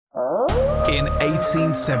In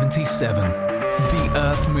 1877, the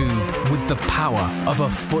earth moved with the power of a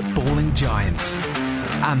footballing giant.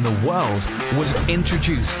 And the world was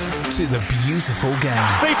introduced to the beautiful game.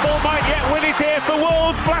 People might yet win it here for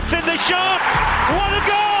Wolves. Blasting the shot. What a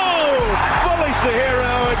goal! Bully's the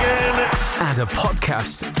hero again. And a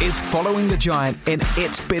podcast is following the giant in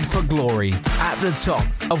its bid for glory at the top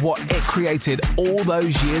of what it created all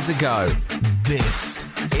those years ago. This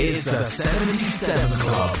is the 77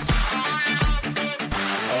 Club.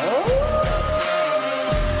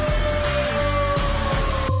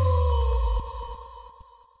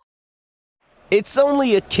 It's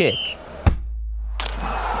only a kick,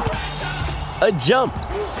 a jump,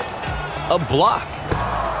 a block.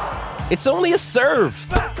 It's only a serve.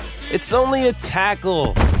 It's only a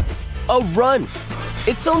tackle, a run.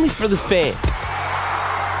 It's only for the fans.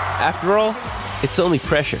 After all, it's only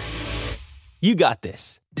pressure. You got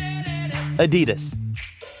this. Adidas.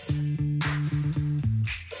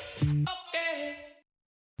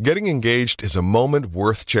 Getting engaged is a moment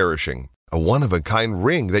worth cherishing. A one-of-a-kind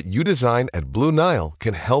ring that you design at Blue Nile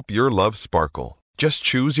can help your love sparkle. Just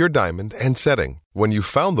choose your diamond and setting. When you've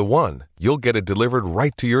found the one, you'll get it delivered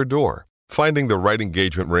right to your door. Finding the right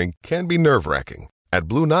engagement ring can be nerve-wracking. At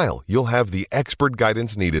Blue Nile, you'll have the expert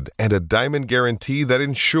guidance needed and a diamond guarantee that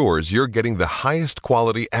ensures you're getting the highest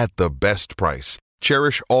quality at the best price.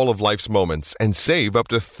 Cherish all of life's moments and save up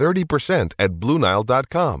to 30% at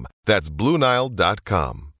BlueNile.com. That's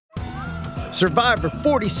BlueNile.com. Survivor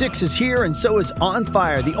 46 is here, and so is On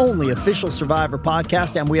Fire, the only official Survivor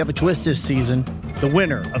podcast, and we have a twist this season. The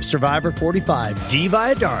winner of Survivor 45, Dee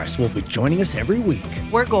Valladares, will be joining us every week.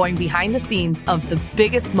 We're going behind the scenes of the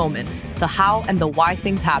biggest moments, the how and the why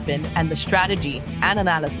things happen, and the strategy and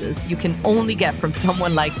analysis you can only get from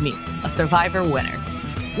someone like me, a Survivor winner.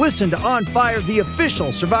 Listen to On Fire, the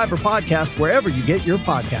official Survivor podcast, wherever you get your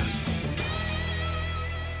podcasts.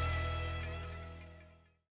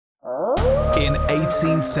 In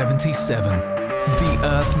 1877, the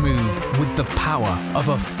earth moved with the power of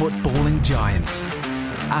a footballing giant.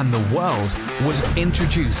 And the world was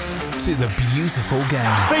introduced to the beautiful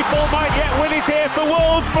game. People might yet win it here for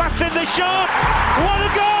Wolves. Blasting the shot. What a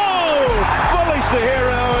goal! Bully's the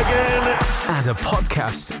hero again. And a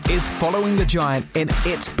podcast is following the giant in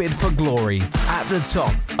its bid for glory at the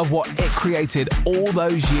top of what it created all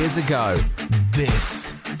those years ago.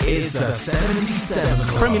 This is the 77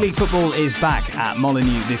 Club. Premier League football is back at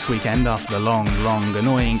Molineux this weekend after the long,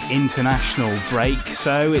 annoying international break.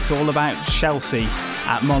 So it's all about Chelsea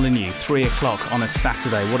at Molineux, 3 o'clock on a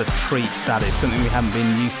Saturday. What a treat that is, something we haven't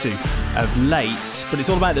been used to of late. But it's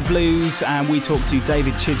all about the Blues, and we talked to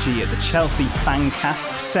David Chidgey at the Chelsea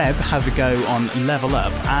Fancast. Seb has a go on Level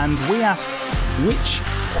Up, and we ask which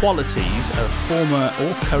qualities a former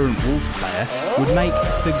or current Wolves player would make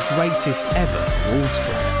the greatest ever Wolves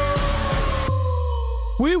player.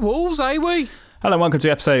 We're Wolves, eh we? Hello, welcome to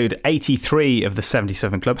episode 83 of the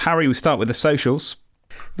 77 Club. Harry, we start with the socials.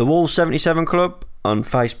 The Wolves 77 Club on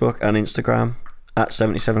Facebook and Instagram, at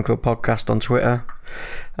 77 Club Podcast on Twitter.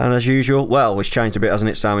 And as usual, well, it's changed a bit, hasn't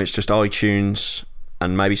it, Sam? It's just iTunes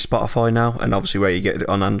and maybe Spotify now, and obviously where you get it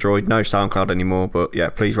on Android. No SoundCloud anymore, but yeah,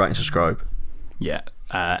 please rate and subscribe. Yeah,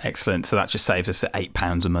 excellent. So that just saves us at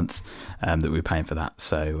 £8 a month that we're paying for that.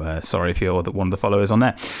 So sorry if you're one of the followers on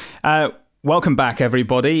there. Welcome back,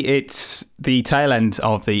 everybody. It's the tail end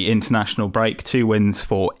of the international break. 2 wins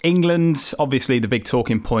for England. Obviously, the big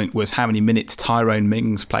talking point was how many minutes Tyrone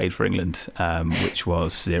Mings played for England, which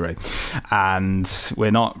was 0. And we're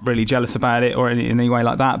not really jealous about it or in any way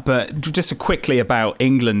like that. But just quickly about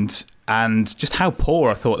England and just how poor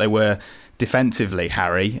I thought they were defensively,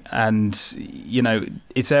 Harry. And, you know,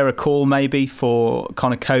 is there a call maybe for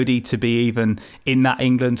Conor Coady to be even in that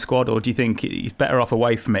England squad, or do you think he's better off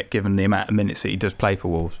away from it given the amount of minutes that he does play for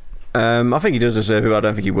Wolves? I think he does deserve it, but I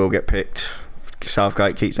don't think he will get picked.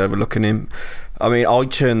 Southgate keeps overlooking him. I mean, I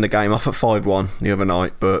turned the game off at 5-1 the other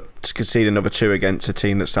night, but to concede another 2 against a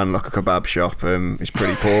team that sounded like a kebab shop is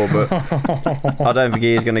pretty poor, but I don't think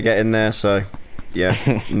he is going to get in there, so yeah,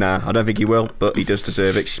 I don't think he will, but he does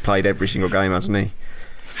deserve it. He's played every single game, hasn't he?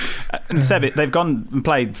 And Seb, they've gone and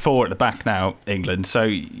played 4 at the back now, England, so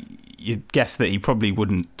you'd guess that he probably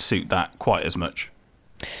wouldn't suit that quite as much.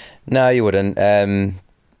 No, you wouldn't. From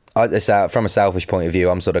a selfish point of view,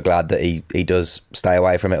 I'm sort of glad that he does stay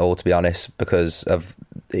away from it all, to be honest, because of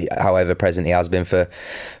however present he has been for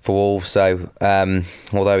Wolves. So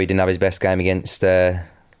although he didn't have his best game against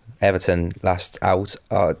Everton last out,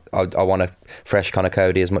 I want a fresh Conor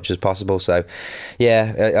Coady as much as possible. So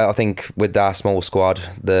yeah, I think with our small squad,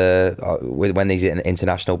 when these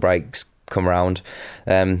international breaks come around,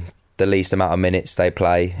 they the least amount of minutes they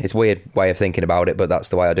play. It's a weird way of thinking about it, but that's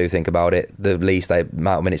the way I do think about it. The least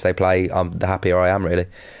amount of minutes they play, the happier I am, really.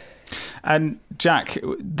 And Jack,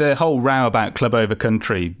 the whole row about club over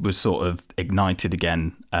country was sort of ignited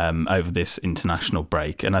again over this international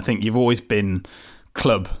break. And I think you've always been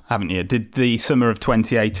club, haven't you? Did the summer of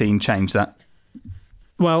 2018 change that?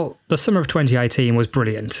 Well, the summer of 2018 was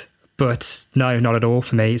brilliant, but no, not at all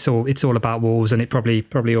for me. It's all about Wolves, and it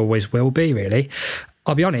probably always will be, really.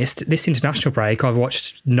 I'll be honest, this international break, I've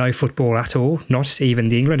watched no football at all, not even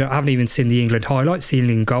the England. I haven't even seen the England highlights, the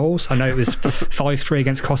England goals. I know it was 5-3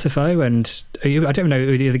 against Kosovo, and I don't know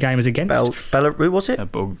who the game was against. Who was it?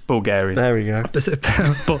 Bulgaria. There we go.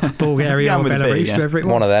 Bulgaria or Belarus, whoever it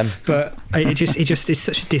was. One of them. But it just is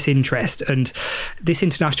such a disinterest, and this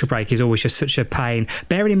international break is always just such a pain.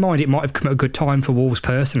 Bearing in mind, it might have come at a good time for Wolves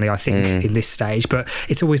personally, I think, in this stage, but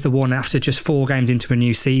it's always the one after just 4 games into a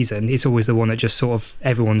new season, it's always the one that just sort of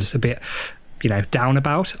everyone's a bit, down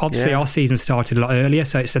about. Obviously, our season started a lot earlier,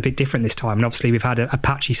 so it's a bit different this time. And obviously, we've had a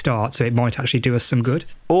patchy start, so it might actually do us some good.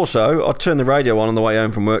 Also, I turned the radio on the way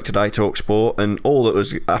home from work today, Talk Sport, and all that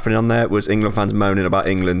was happening on there was England fans moaning about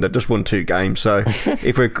England. They've just won 2 games, so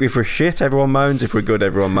if we're shit, everyone moans. If we're good,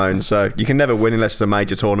 everyone moans. So you can never win unless it's a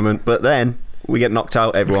major tournament. But then we get knocked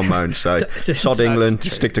out, everyone moans. So sod England,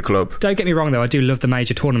 just stick to club. Don't get me wrong though, I do love the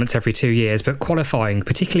major tournaments every 2 years, but qualifying,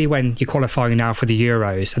 particularly when you're qualifying now for the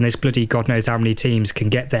Euros and there's bloody God knows how many teams can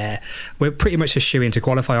get there, we're pretty much a shoe in to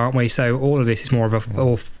qualify, aren't we? So all of this is more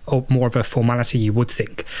of a formality, you would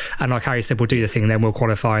think. And like Harry said, we'll do the thing and then we'll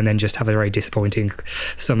qualify and then just have a very disappointing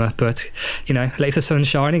summer. But if the sun's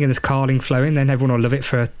shining and there's carling flowing, then everyone will love it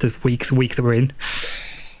for the week that we're in.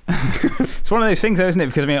 It's one of those things though, isn't it?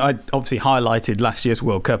 Because I obviously highlighted last year's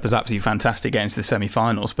World Cup as absolutely fantastic getting to the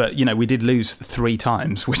semi-finals, but we did lose 3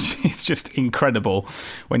 times, which is just incredible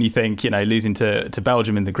when you think losing to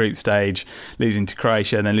Belgium in the group stage, losing to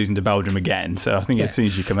Croatia and then losing to Belgium again. So I think as soon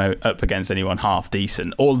as you come up against anyone half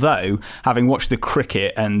decent, although having watched the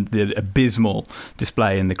cricket and the abysmal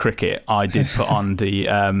display in the cricket, I did put on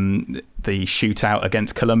the shootout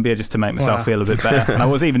against Colombia just to make myself feel a bit better. And I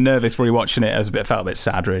was even nervous rewatching it. I felt a bit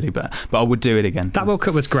sad really, but I would do it again. That World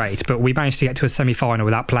Cup was great, but we managed to get to a semi-final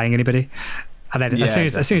without playing anybody. And then as soon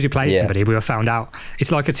as we played somebody, we were found out.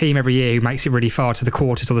 It's like a team every year who makes it really far to the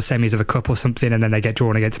quarters or the semis of a cup or something, and then they get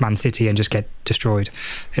drawn against Man City and just get destroyed.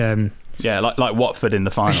 Like Watford in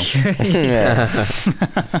the final.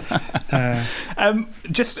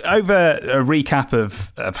 Just over a recap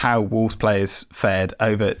of how Wolves players fared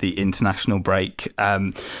over the international break.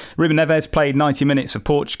 Ruben Neves played 90 minutes for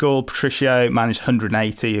Portugal. Patricio managed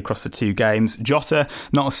 180 across the 2 games. Jota,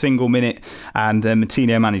 not a single minute. And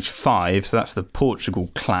Moutinho managed 5. So that's the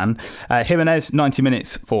Portugal clan. Jimenez, 90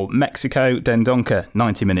 minutes for Mexico. Dendoncker,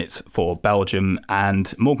 90 minutes for Belgium.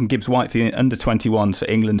 And Morgan Gibbs-White for the under-21s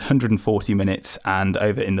for England, 140 minutes. And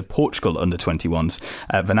over in the Portugal under-21s,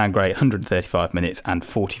 Vinagre, 135 minutes and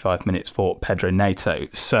 45 minutes for Pedro Neto.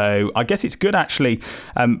 So I guess it's good actually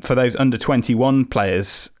for those under-21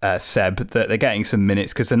 players, Seb, that they're getting some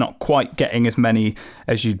minutes because they're not quite getting as many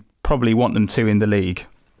as you'd probably want them to in the league.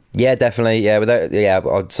 Yeah, definitely. Yeah,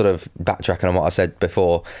 I'd sort of backtracking on what I said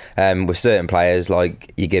before. With certain players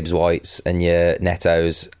like your Gibbs Whites and your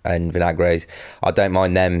Netos and Vinagres, I don't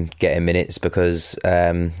mind them getting minutes because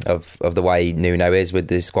of the way Nuno is with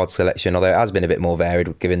the squad selection. Although it has been a bit more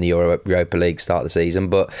varied given the Europa League start of the season.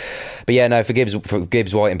 But yeah, no, for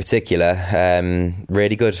Gibbs White in particular,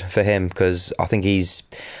 really good for him because I think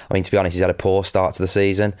to be honest, he's had a poor start to the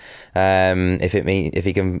season. If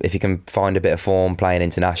he can find a bit of form playing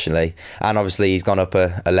internationally, and obviously he's gone up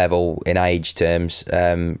a level in age terms.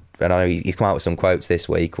 And I know he's come out with some quotes this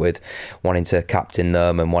week with wanting to captain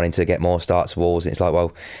them and wanting to get more starts for Wolves. And it's like,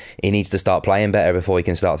 well, he needs to start playing better before he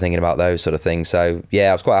can start thinking about those sort of things. So yeah,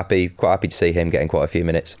 I was quite happy to see him getting quite a few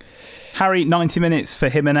minutes. Harry, 90 minutes for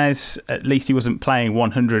Jimenez. At least he wasn't playing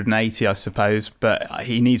 180, I suppose, but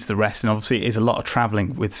he needs the rest. And obviously, it is a lot of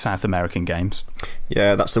travelling with South American games.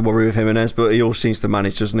 Yeah, that's the worry with Jimenez, but he all seems to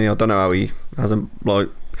manage, doesn't he? I don't know how he hasn't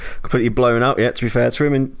completely blown out yet, to be fair to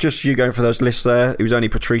him. And just you going for those lists there, it was only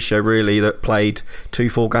Patricio really that played 2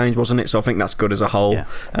 full games, wasn't it? So I think that's good as a whole. Yeah.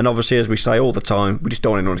 And obviously, as we say all the time, we just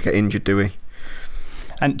don't want anyone to get injured, do we?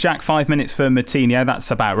 And Jack, 5 minutes for Moutinho.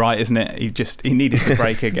 That's about right, isn't it? He needed the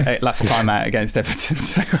break last time out against Everton.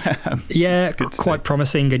 So, quite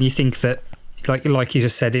promising. And you think that like you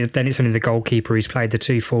just said, then it's only the goalkeeper who's played the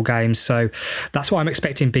 2 full games. So that's why I'm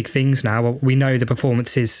expecting big things now. We know the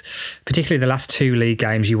performances, particularly the last 2 league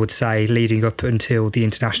games, you would say, leading up until the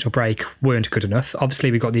international break, weren't good enough.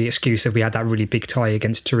 Obviously, we got the excuse of we had that really big tie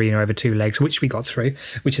against Torino over 2 legs, which we got through,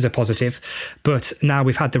 which is a positive. But now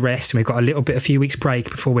we've had the rest and we've got a few weeks break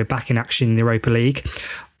before we're back in action in the Europa League.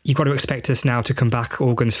 You've got to expect us now to come back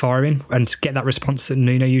all guns firing and get that response that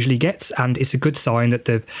Nuno usually gets. And it's a good sign that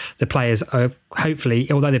the players are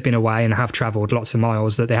hopefully, although they've been away and have travelled lots of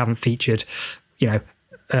miles, that they haven't featured,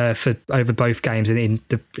 for over both games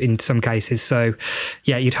in some cases. So,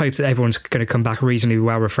 yeah, you'd hope that everyone's going to come back reasonably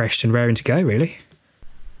well refreshed and raring to go, really.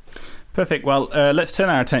 Perfect. Well, let's turn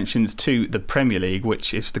our attentions to the Premier League,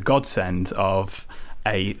 which is the godsend of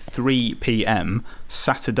a 3 p.m.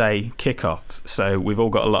 Saturday kickoff. So we've all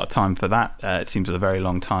got a lot of time for that. It seems a very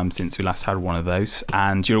long time since we last had one of those.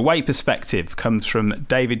 And your away perspective comes from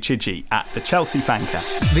David Chidgey at the Chelsea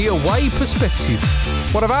Fancast. The away perspective.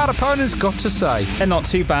 What have our opponents got to say? They're not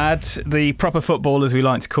too bad. The proper football, as we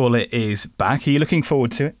like to call it, is back. Are you looking forward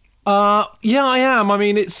to it? Yeah, I am. I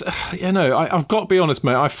mean, it's I've got to be honest,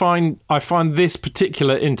 mate. I find this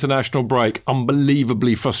particular international break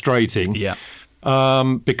unbelievably frustrating. Yeah.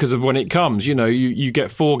 Because of when it comes, you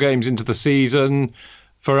get 4 games into the season.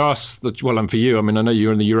 For us, and for you, I mean, I know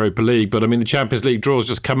you're in the Europa League, but I mean, the Champions League draws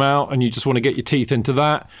just come out and you just want to get your teeth into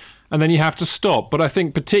that. And then you have to stop. But I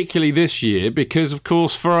think particularly this year, because of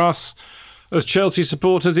course, for us as Chelsea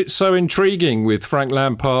supporters, it's so intriguing with Frank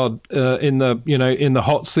Lampard in the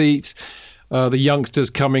hot seat. The youngsters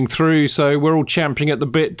coming through, so we're all champing at the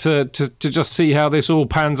bit to just see how this all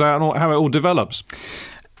pans out and how it all develops.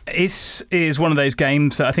 It is one of those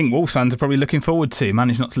games that I think Wolves fans are probably looking forward to.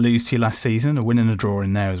 Managed not to lose to you last season, a win and a draw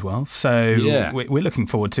in there as well. So yeah, we're looking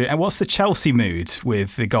forward to it. And what's the Chelsea mood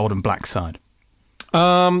with the gold and black side?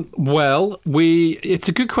 It's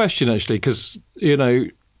a good question actually, because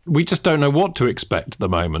we just don't know what to expect at the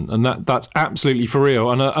moment, and that's absolutely for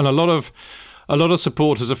real. And a lot of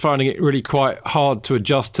supporters are finding it really quite hard to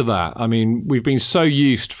adjust to that. I mean, we've been so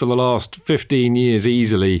used for the last 15 years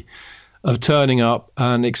easily of turning up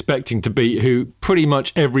and expecting to beat pretty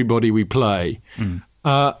much everybody we play.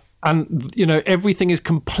 And, everything is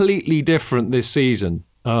completely different this season.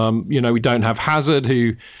 We don't have Hazard,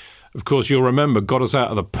 who, of course, you'll remember, got us out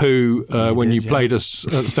of the poo when you played us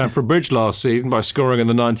at Stamford Bridge last season by scoring in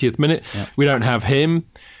the 90th minute. Yeah. We don't have him.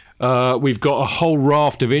 We've got a whole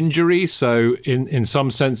raft of injuries. So in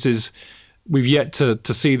some senses, we've yet to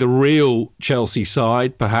see the real Chelsea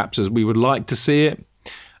side, perhaps as we would like to see it.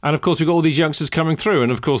 And, of course, we've got all these youngsters coming through.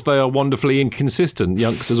 And, of course, they are wonderfully inconsistent.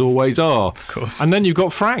 Youngsters always are. Of course. And then you've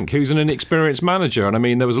got Frank, who's an inexperienced manager. And, I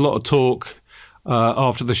mean, there was a lot of talk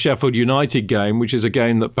after the Sheffield United game, which is a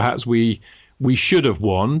game that perhaps we should have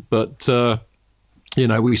won. But,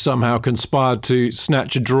 we somehow conspired to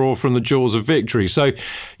snatch a draw from the jaws of victory. So,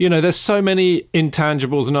 there's so many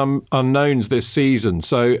intangibles and unknowns this season.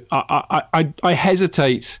 So I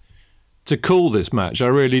hesitate to call this match. I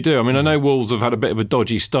really do. I mean, I know Wolves have had a bit of a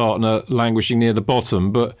dodgy start and are languishing near the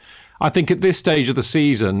bottom, but I think at this stage of the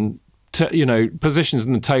season, positions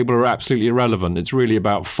in the table are absolutely irrelevant. It's really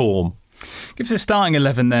about form. Give us a starting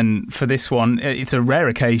 11 then for this one. It's a rare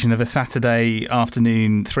occasion of a Saturday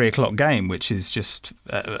afternoon 3 o'clock game, which is just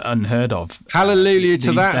unheard of. Hallelujah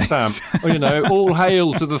to that, days. Sam. All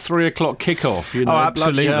hail to the 3 o'clock kickoff. Oh,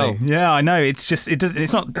 absolutely. Yeah, I know. It's just it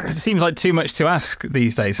seems like too much to ask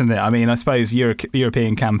these days, isn't it? I mean, I suppose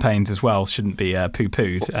European campaigns as well shouldn't be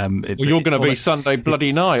poo-pooed. You're going to be Sunday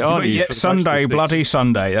bloody night, aren't you? Yeah, Sunday bloody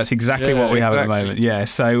Sunday. That's exactly what we have at the moment. Yeah.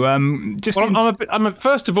 So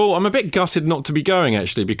first of all, I'm a bit gutted not to be going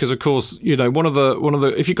actually, because of course one of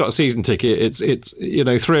the if you've got a season ticket, it's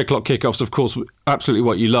 3 o'clock kickoffs, of course, absolutely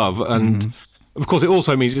what you love, and of course it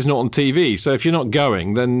also means it's not on TV. So if you're not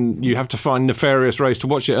going, then you have to find nefarious ways to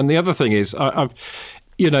watch it. And the other thing is, I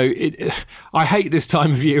hate this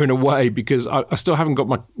time of year in a way, because I still haven't got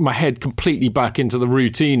my head completely back into the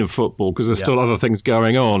routine of football, because there's still other things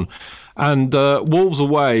going on. And Wolves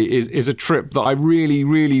away is a trip that I really,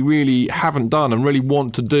 really, really haven't done and really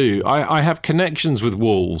want to do. I have connections with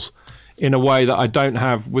Wolves in a way that I don't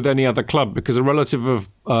have with any other club, because a relative of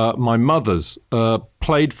my mother's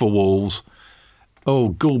played for Wolves. Oh,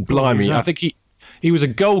 God blimey. I think he was a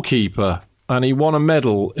goalkeeper and he won a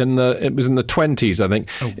medal it was in the 20s, I think.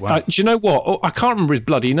 Oh, wow. Do you know what? I can't remember his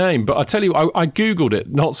bloody name, but I tell you, I Googled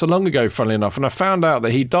it not so long ago, funnily enough, and I found out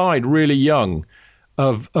that he died really young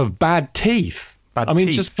of bad teeth.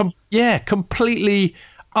 Just completely,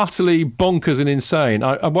 utterly bonkers and insane.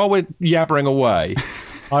 While we're yabbering away,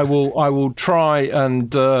 I will try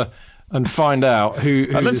and and find out who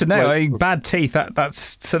I'd love to know. bloke was. Bad teeth,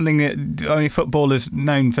 that's something that only footballers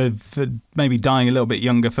known for maybe dying a little bit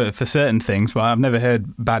younger for certain things, but I've never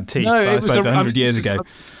heard bad teeth. No, I suppose 100 years ago.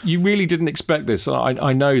 You really didn't expect this.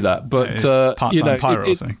 I know that, but part-time pirate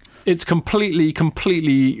or something. It's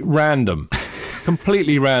completely random.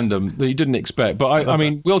 Completely random that you didn't expect, but I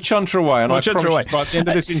mean, we'll chunter away, and I promise by the end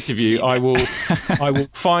of this interview, I will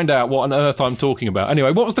find out what on earth I'm talking about. Anyway,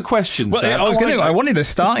 what was the question? Well, Sam? I wanted a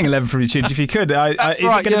starting 11 from you, Chidge, if you could. Is it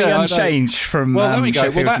going to be unchanged from Well, there we go.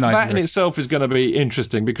 Sheffield Well, United? that in itself is going to be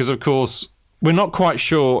interesting because, of course, we're not quite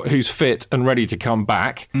sure who's fit and ready to come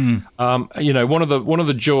back. One of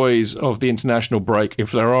the joys of the international break,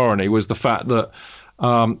 if there are any, was the fact that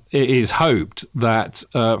it is hoped that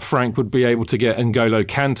Frank would be able to get N'Golo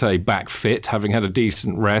Kante back fit, having had a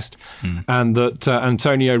decent rest, and that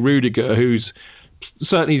Antonio Rudiger, who's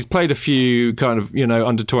played a few kind of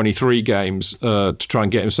under 23 games to try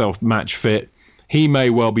and get himself match fit, he may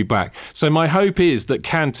well be back. So my hope is that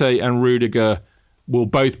Kante and Rudiger will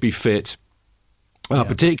both be fit,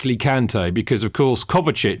 particularly Kante, because of course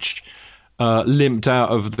Kovacic limped out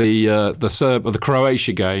of the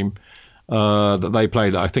Croatia game. That they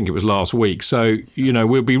played, I think it was last week. So,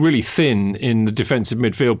 we'll be really thin in the defensive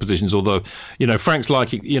midfield positions, although, Frank's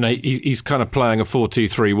he's kind of playing a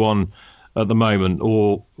 4-2-3-1 at the moment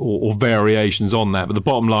or variations on that. But the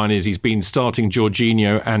bottom line is he's been starting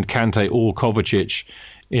Jorginho and Kante or Kovacic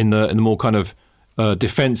in the more kind of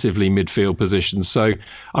defensively midfield positions. So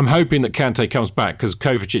I'm hoping that Kante comes back because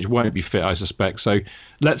Kovacic won't be fit, I suspect. So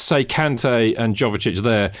let's say Kante and Jovetic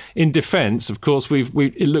there. In defence, of course,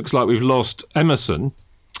 it looks like we've lost Emerson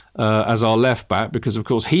as our left back because, of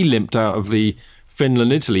course, he limped out of the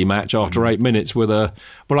Finland-Italy match after 8 minutes with I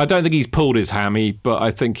don't think he's pulled his hammy, but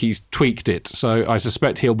I think he's tweaked it. So I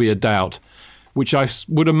suspect he'll be a doubt, which I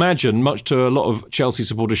would imagine, much to a lot of Chelsea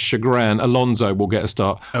supporters' chagrin, Alonso will get a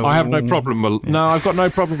start. I have no problem with... No, I've got no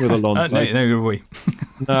problem with Alonso. No, we.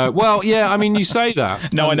 No, well, yeah, I mean, you say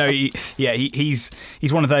that. No, I know. He's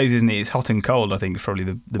one of those, isn't he? It's hot and cold, I think, is probably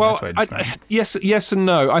the best way to describe it. Yes and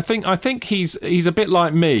no. I think he's a bit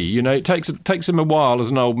like me. It takes him a while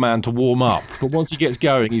as an old man to warm up, but once he gets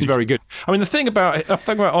going, he's very good. I mean, the thing about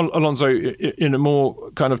Alonso in a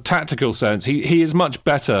more kind of tactical sense, he is much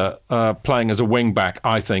better playing as a wing back,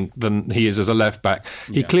 I think, than he is as a left back.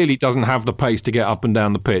 He clearly doesn't have the pace to get up and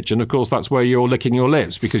down the pitch, and of course that's where you're licking your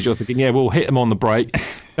lips because you're thinking, we'll hit him on the break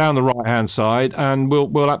down the right hand side and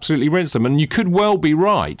we'll absolutely rinse them. And you could well be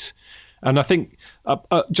right. And I think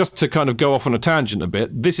just to kind of go off on a tangent a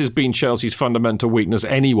bit, this has been Chelsea's fundamental weakness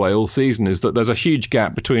anyway all season, is that there's a huge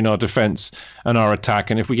gap between our defence and our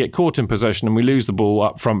attack. And if we get caught in possession and we lose the ball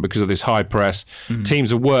up front because of this high press,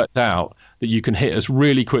 teams have worked out that you can hit us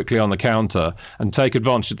really quickly on the counter and take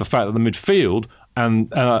advantage of the fact that the midfield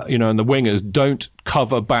and and the wingers don't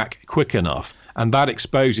cover back quick enough. And that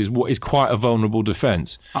exposes what is quite a vulnerable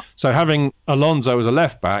defence. So having Alonso as a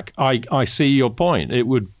left back, I see your point. It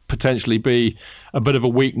would potentially be a bit of a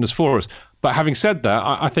weakness for us. But having said that,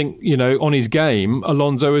 I think, on his game,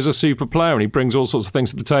 Alonso is a super player and he brings all sorts of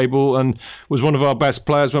things to the table and was one of our best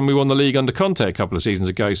players when we won the league under Conte a couple of seasons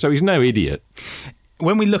ago. So he's no idiot.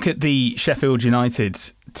 When we look at the Sheffield United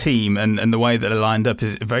team and the way that they're lined up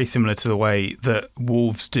is very similar to the way that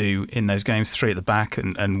Wolves do in those games, 3 at the back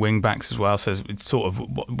and wing backs as well. So it's sort of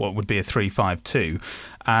what would be a 3-5-2.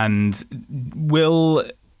 And will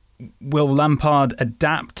Lampard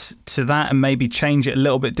adapt to that and maybe change it a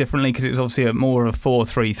little bit differently? Because it was obviously more of a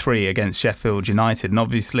 4-3-3 against Sheffield United. And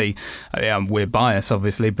obviously, we're biased,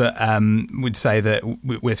 obviously, but we'd say that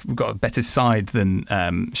we've got a better side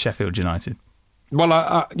than Sheffield United.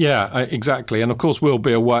 Well, exactly, and of course we'll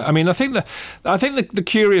be away. I mean, I think the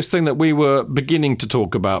curious thing that we were beginning to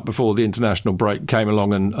talk about before the international break came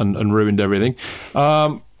along and ruined everything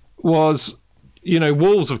was,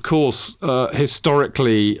 Wolves, of course,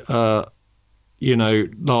 historically,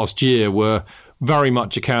 last year were very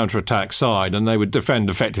much a counter-attack side, and they would defend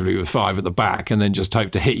effectively with 5 at the back and then just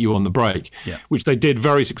hope to hit you on the break, which they did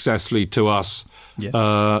very successfully to us,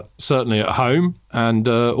 certainly at home, and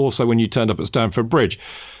also when you turned up at Stamford Bridge.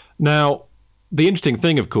 Now, the interesting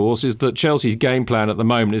thing, of course, is that Chelsea's game plan at the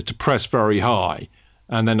moment is to press very high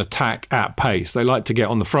and then attack at pace. They like to get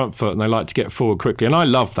on the front foot and they like to get forward quickly, and I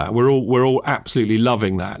love that. We're all absolutely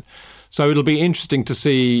loving that. So it'll be interesting to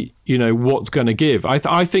see, what's going to give.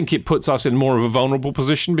 I think it puts us in more of a vulnerable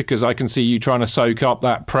position because I can see you trying to soak up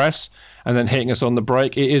that press and then hitting us on the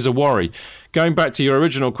break. It is a worry. Going back to your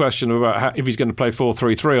original question about if he's going to play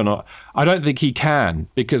 4-3-3 or not, I don't think he can,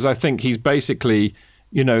 because I think he's basically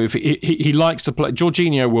if he likes to play,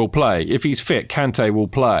 Jorginho will play. If he's fit, Kante will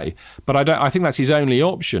play. But I think that's his only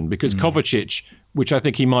option, because Kovacic, which I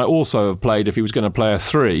think he might also have played if he was going to play a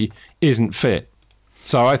 3, isn't fit.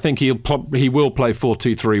 So I think he will play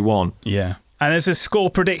 4-2-3-1. Yeah. And there's a score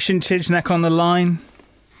prediction, Chijnek, on the line.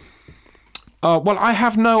 Well, I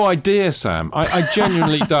have no idea, Sam. I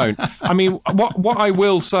genuinely don't. I mean, what I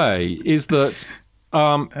will say is that,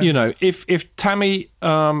 if Tammy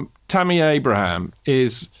Abraham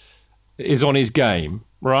is on his game,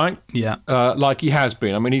 right? Yeah. Like he has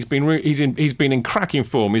been. I mean, he's been in cracking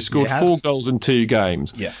form. He's scored 4 goals in 2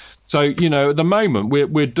 games. Yeah. So, at the moment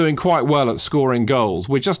we're doing quite well at scoring goals.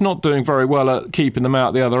 We're just not doing very well at keeping them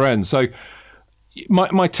out the other end. So,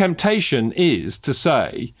 my temptation is to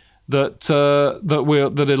say that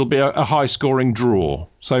it'll be a high scoring draw.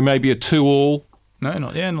 So maybe a 2-2. No,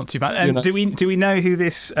 not too bad. And do we know who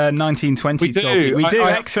this 1920s goalkeeper? We do.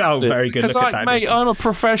 Excel, very good. Look at that, mate. I'm a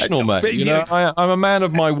professional, mate. I'm a man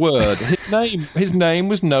of my word. His name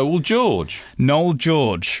was Noel George. Noel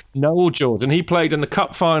George, and he played in the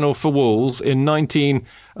cup final for Wolves in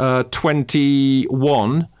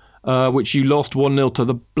 1921. Which you lost 1-0 to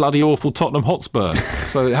the bloody awful Tottenham Hotspur.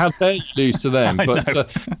 So how dare you lose to them? But so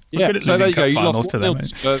there you go. You lost 1-0 to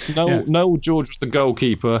Spurs. Noel George was the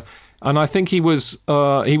goalkeeper, and I think he was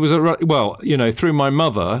through my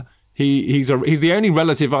mother. He's the only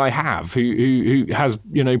relative I have who has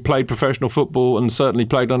played professional football and certainly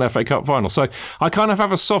played on FA Cup final. So I kind of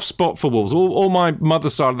have a soft spot for Wolves. All my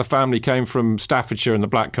mother's side of the family came from Staffordshire and the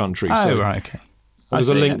Black Country. Oh, right, okay. There's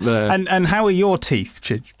a link there. And how are your teeth,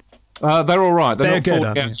 Chidge? They're all right. They're good.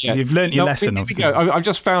 You've learnt your lesson, obviously. I've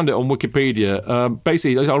just found it on Wikipedia.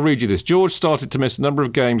 Basically, I'll read you this. George started to miss a number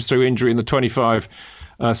of games through injury in the 25-6,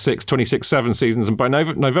 26-7 seasons, and by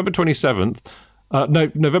November 27,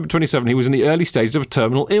 he was in the early stages of a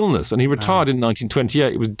terminal illness, and he retired in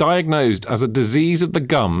 1928. He was diagnosed as a disease of the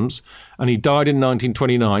gums, and he died in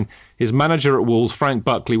 1929. His manager at Wolves, Frank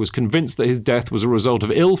Buckley, was convinced that his death was a result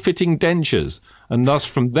of ill-fitting dentures, and thus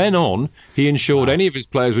from then on, he ensured any of his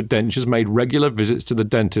players with dentures made regular visits to the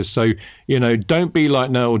dentist. So, don't be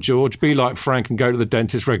like Noel George, be like Frank and go to the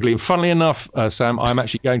dentist regularly. And funnily enough, Sam, I'm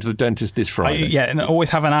actually going to the dentist this Friday. And always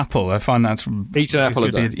have an apple. I find that's... Eat an apple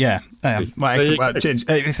a day. Yeah. Well,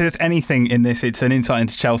 if there's anything in this, it's an insight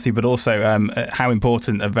into Chelsea, but also how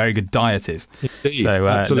important a very good diet is. Indeed. So,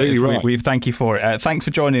 absolutely right. We thank you for it. Thanks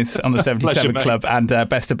for joining us on the 77 Pleasure, Club, and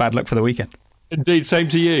best of bad luck for the weekend. Indeed, same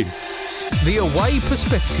to you. The away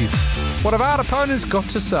perspective. What have our opponents got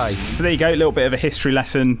to say? So there you go, a little bit of a history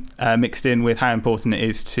lesson mixed in with how important it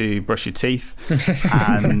is to brush your teeth.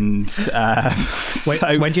 And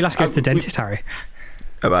when did you last go to the dentist, Harry?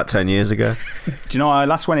 About 10 years ago. Do you know, I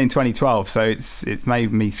last went in 2012, so it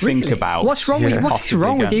made me think about... What's wrong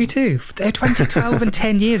with you two? 2012 and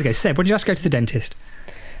 10 years ago. Seb, when did you last go to the dentist?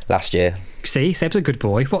 Last year. See, Seb's a good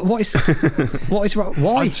boy. What is wrong?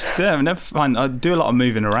 Why? I do a lot of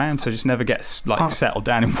moving around, so I just never get settled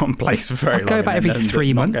down in one place for very long. I go about every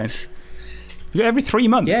 3 months. Every 3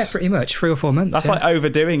 months? Yeah, pretty much. 3 or 4 months. That's like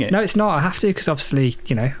overdoing it. No, it's not. I have to, because obviously,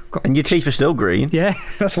 And your teeth are still green. Yeah,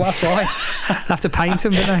 that's why. I have to paint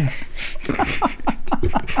them, don't I?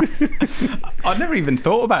 I'd never even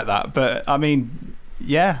thought about that, but I mean,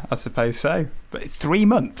 yeah, I suppose so. But 3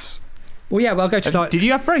 months? Well, yeah, I'll go to Did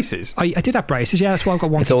you have braces? I did have braces, yeah, that's why I've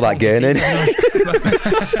got one. It's all that gurning.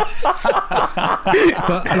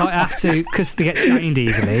 But I have to, because they get stained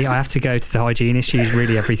easily, I have to go to the hygienist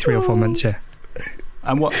usually every 3 or 4 months, yeah.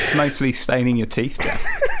 And what's mostly staining your teeth, Jeff?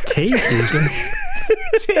 Tea, usually.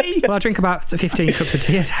 Tea? Well, I drink about 15 cups of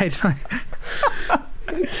tea a day, don't I?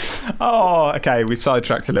 Oh, okay, we've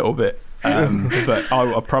sidetracked a little bit. But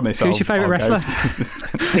I promise. Who's your favourite wrestler?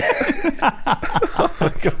 Oh my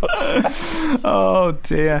God. Oh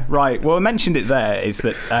dear. Right. Well, I mentioned it there is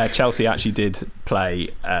that Chelsea actually did play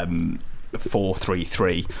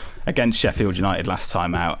 4-3-3 against Sheffield United last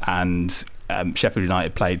time out, and Sheffield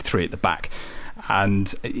United played 3 at the back.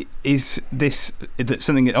 And is this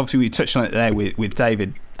something? Obviously, we touched on it there with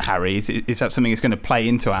David, Harry. Is that something that's going to play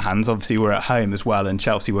into our hands? Obviously, we're at home as well, and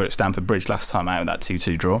Chelsea were at Stamford Bridge last time out with that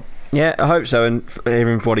 2-2 draw. Yeah, I hope so. And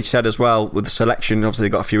hearing what he said as well with the selection, obviously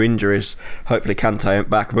they've got a few injuries. Hopefully Kante ain't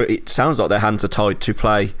back, but it sounds like their hands are tied to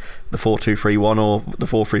play the 4-2-3-1 or the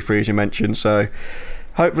 4-3-3 as you mentioned. So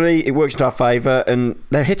hopefully it works in our favour. And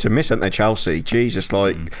they're hit and miss, aren't they, Chelsea? Jesus,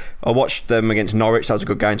 I watched them against Norwich. That was a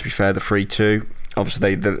good game, to be fair, the 3-2.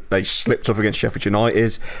 Obviously they slipped up against Sheffield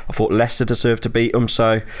United. I thought Leicester deserved to beat them.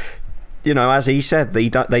 So, as he said, they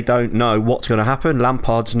don't know what's going to happen.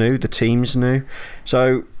 Lampard's new, the team's new.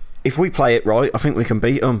 So if we play it right, I think we can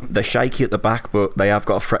beat them. They're shaky at the back, but they have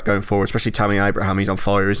got a threat going forward, especially Tammy Abraham. He's on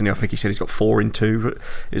fire, isn't he? I think he said he's got 4 in 2,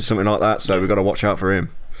 is something like that, so we've got to watch out for him.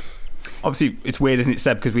 Obviously, it's weird, isn't it,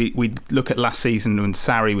 Seb, because we look at last season when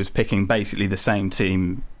Sarri was picking basically the same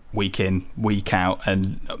team week in, week out,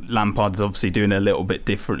 and Lampard's obviously doing it a little bit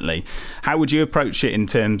differently. How would you approach it in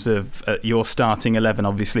terms of your starting 11?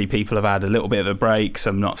 Obviously, people have had a little bit of a break,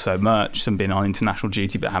 some not so much, some been on international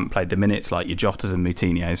duty but haven't played the minutes, like your Jotas and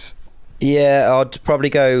Moutinho's. Yeah, I'd probably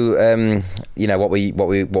go.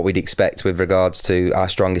 What we'd expect with regards to our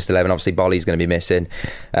strongest 11. Obviously, Bolly's going to be missing,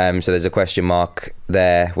 so there's a question mark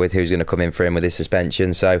there with who's going to come in for him with his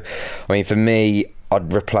suspension. So, I mean, for me,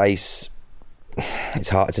 I'd replace. It's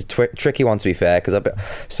hard. It's a tricky one, to be fair, because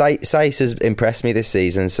Saïss has impressed me this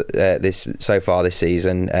season. So far this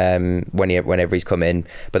season, whenever he's come in,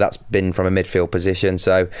 but that's been from a midfield position.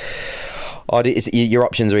 So. Your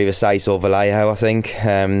options are either Saïss or Vallejo, I think.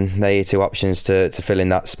 They're your 2 options to fill in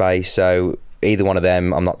that space. So either one of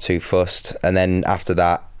them, I'm not too fussed. And then after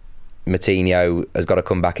that, Moutinho has got to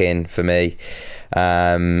come back in for me.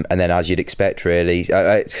 And then, as you'd expect, really,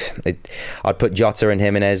 I'd put Jota and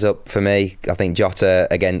Jimenez up for me. I think Jota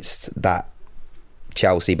against that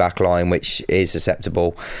Chelsea backline, which is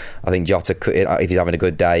susceptible. I think Jota could, if he's having a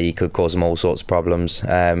good day, he could cause them all sorts of problems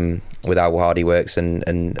with how hard he works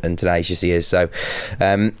and tenacious he is. So,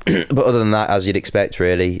 but other than that, as you'd expect,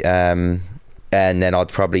 really. And then I'd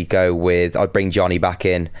probably I'd bring Johnny back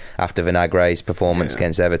in after Vinagre's performance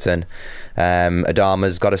against Everton.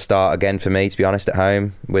 Adama's got to start again for me, to be honest, at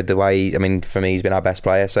home, with the way, for me, he's been our best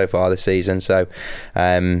player so far this season. So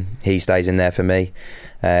he stays in there for me.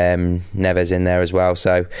 Neves in there as well.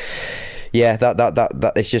 So yeah,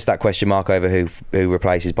 that it's just that question mark over who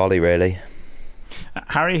replaces Bolly, really.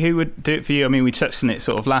 Harry, who would do it for you? I mean, we touched on it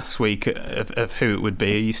sort of last week of who it would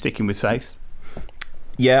be. Are you sticking with Saïss?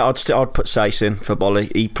 Yeah, I'd put Saïss in for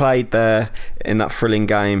Bolly. He played there in that thrilling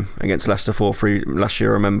game against Leicester 4-3 last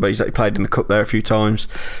year, I remember. He played in the Cup there a few times,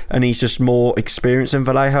 and he's just more experienced than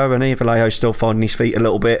Vallejo, and Vallejo's still finding his feet a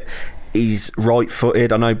little bit. He's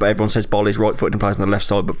right-footed. I know, but everyone says Bolly's right-footed and plays on the left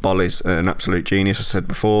side, but Bolly's an absolute genius, as I said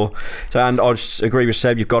before. So, and I just agree with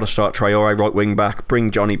Seb, you've got to start Traoré right wing back,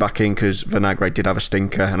 bring Johnny back in, because Vinagre did have a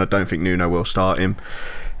stinker, and I don't think Nuno will start him.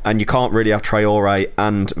 And you can't really have Traoré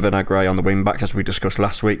and Vinagre on the wing backs, as we discussed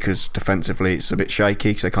last week, because defensively it's a bit shaky,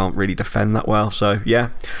 because they can't really defend that well. So yeah,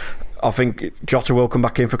 I think Jota will come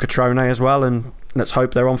back in for Cutrone as well, and let's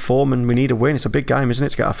hope they're on form, and we need a win. It's a big game, isn't it,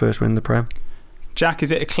 to get our first win in the Prem? Jack,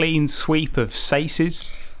 is it a clean sweep of Saïss's?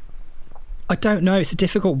 I don't know. It's a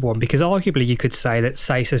difficult one, because arguably you could say that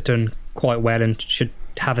Saïss has done quite well and should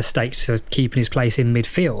have a stake to keeping his place in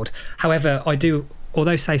midfield. However,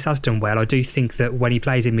 although Saïss has done well, I do think that when he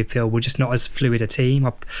plays in midfield, we're just not as fluid a team.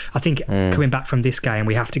 I think coming back from this game,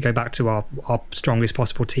 we have to go back to our strongest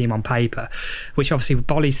possible team on paper, which obviously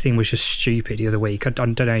Bolly's thing was just stupid the other week. I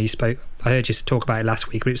don't know, I heard you talk about it last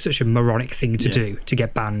week, but it was such a moronic thing to do, to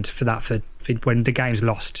get banned for that for when the game's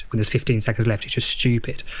lost, when there's 15 seconds left. It's just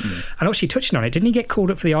stupid. And actually, touching on it, didn't he get called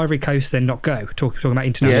up for the Ivory Coast, then not go? Talking about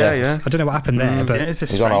international. Yeah. I don't know what happened there, but he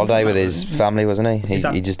was on holiday with his family, wasn't he?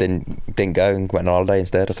 He just didn't go and went on holiday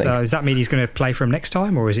instead, I think. So does that mean he's going to play for him next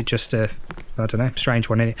time, or is it just a, I don't know, strange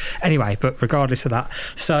one, isn't it? Anyway, but regardless of that,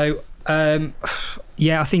 so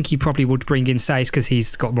yeah, I think he probably would bring in Saïss because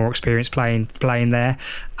he's got more experience playing there.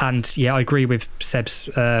 And yeah, I agree with Seb's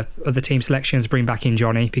other team selections. Bring back in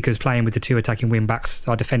Johnny, because playing with the 2 attacking wing backs,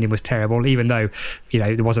 our defending was terrible. Even though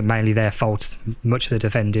it wasn't mainly their fault, much of the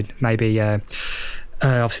defending. Maybe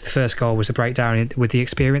obviously the first goal was a breakdown with the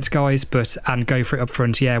experienced guys, and go for it up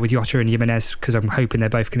front, with Jota and Jimenez, because I'm hoping they're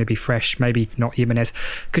both going to be fresh. Maybe not Jimenez.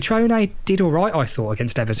 Cutrone did all right, I thought,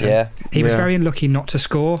 against Everton. He was very unlucky not to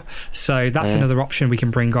score, so that's another option we can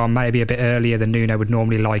bring on maybe a bit earlier than Nuno would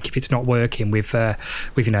normally like, if it's not working with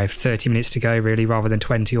 30 minutes to go, really, rather than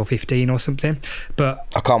 20 or 15 or something. But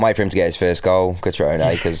I can't wait for him to get his first goal, Cutrone,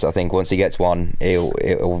 because I think once he gets one, he'll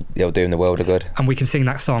do him the world of good. And we can sing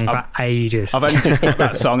that song for ages. I've only just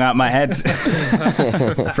that song out of my head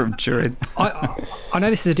from Turin. I know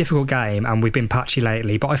this is a difficult game and we've been patchy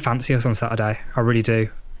lately, but I fancy us on Saturday. I really do.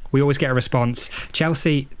 We always get a response.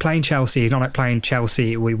 Playing Chelsea is not like playing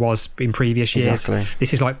Chelsea we was in previous years.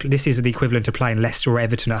 Exactly. This is the equivalent of playing Leicester or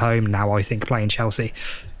Everton at home now, I think, playing Chelsea.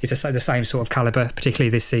 It's the same sort of calibre, particularly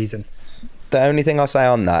this season. The only thing I'll say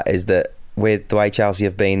on that is that with the way Chelsea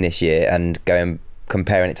have been this year, and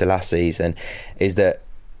comparing it to last season, is that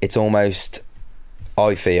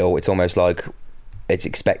I feel it's almost like it's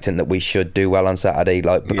expectant that we should do well on Saturday,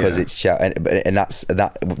 like, because it's and that's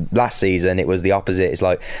that. Last season it was the opposite. It's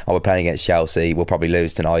like, oh, we're playing against Chelsea, we'll probably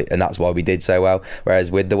lose tonight, and that's why we did so well. Whereas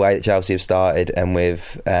with the way that Chelsea have started, and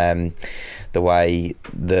with the way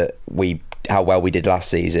that how well we did last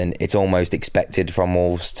season, it's almost expected from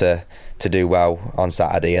Wolves to do well on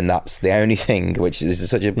Saturday, and that's the only thing, which is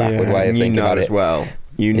such a backward way of thinking about it. As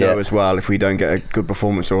well, if we don't get a good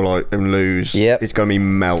performance or and lose, it's going to be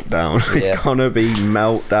meltdown. It's going to be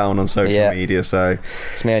meltdown on social media. So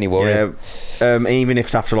it's my only worry. Even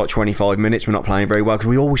if after like 25 minutes we're not playing very well, because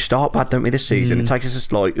we always start bad, don't we, this season? It takes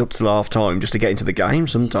us like up to half time just to get into the game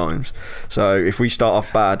sometimes. So if we start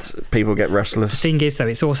off bad, people get restless. The thing is, though,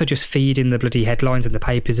 it's also just feeding the bloody headlines in the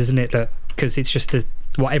papers, isn't it? Because it's just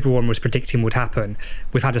what everyone was predicting would happen.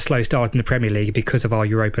 We've had a slow start in the Premier League because of our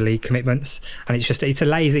Europa League commitments, and it's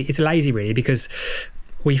lazy really, because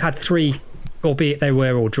we've had 3, albeit they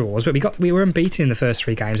were all draws, but we were unbeaten in the first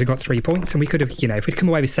 3 games and got 3 points, and we could have, if we'd come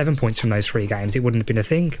away with 7 points from those 3 games, it wouldn't have been a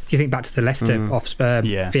thing. You think back to the Leicester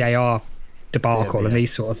VAR debacle and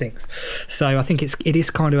these sort of things. So I think it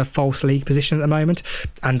is kind of a false league position at the moment.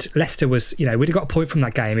 And Leicester was, we'd have got a point from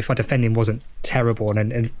that game if our defending wasn't terrible.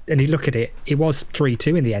 And you look at it, it was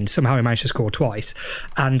 3-2 in the end. Somehow we managed to score twice.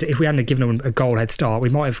 And if we hadn't given them a goal head start, we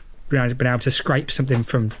might have been able to scrape something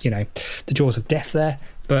from, the jaws of death there.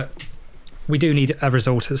 But we do need a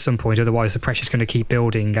result at some point, otherwise the pressure's going to keep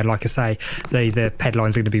building. And like I say, the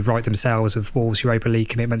headlines are going to be right themselves of Wolves' Europa League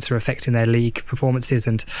commitments are affecting their league performances,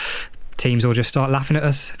 and teams will just start laughing at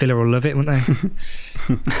us. Villa will love it, won't they?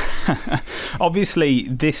 Obviously,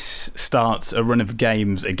 this starts a run of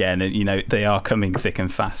games again, and they are coming thick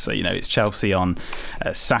and fast. So it's Chelsea on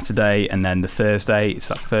Saturday, and then the Thursday it's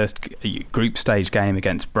that first group stage game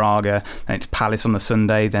against Braga, and it's Palace on the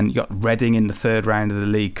Sunday. Then you got Reading in the third round of the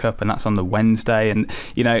League Cup, and that's on the Wednesday. And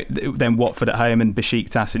then Watford at home and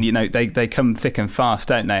Besiktas, and they come thick and fast,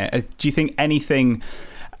 don't they? Do you think anything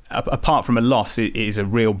apart from a loss is a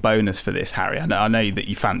real bonus for this, Harry? I know that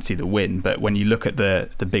you fancy the win, but when you look at the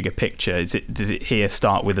bigger picture, does it here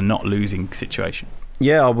start with a not losing situation?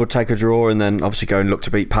 Yeah, I would take a draw and then obviously go and look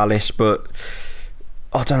to beat Palace, but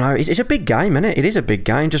I don't know. It's a big game, isn't it? It is a big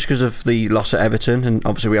game just because of the loss at Everton, and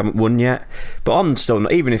obviously we haven't won yet. But I'm still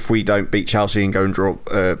not, even if we don't beat Chelsea and go and draw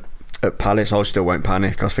at Palace, I still won't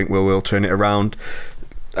panic. I think we'll turn it around,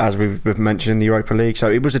 as we've mentioned in the Europa League. So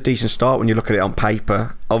it was a decent start when you look at it on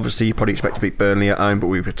paper. Obviously you probably expect to beat Burnley at home, but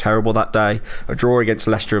we were terrible that day. A draw against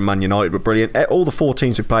Leicester and Man United were brilliant. All the 4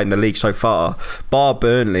 teams we've played in the league so far, bar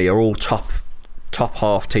Burnley, are all top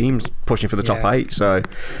half teams pushing for the top 8. So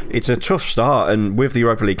it's a tough start, and with the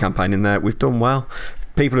Europa League campaign in there, we've done well.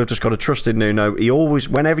 People have just got to trust in Nuno. He always,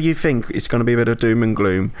 whenever you think it's going to be a bit of doom and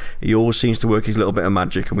gloom, he always seems to work his little bit of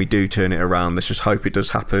magic, and we do turn it around. Let's just hope it does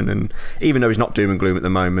happen. And even though he's not doom and gloom at the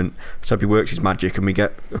moment, let's hope he works his magic and we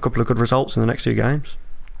get a couple of good results in the next 2 games.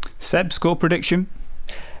 Seb, score prediction?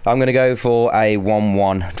 I'm going to go for a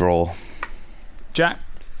 1-1 draw. Jack?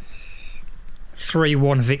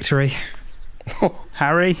 3-1 victory.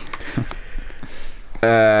 Harry?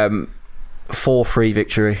 4-3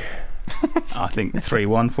 victory. I think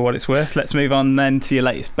 3-1 for what it's worth. Let's move on then to your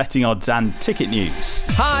latest betting odds and ticket news.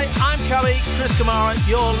 Hi, I'm Kelly, Chris Kamara.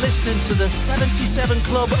 You're listening to the 77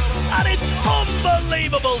 Club, and it's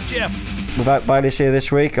unbelievable, Jeff. Without Bayliss here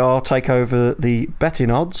this week, I'll take over the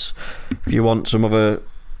betting odds. If you want some other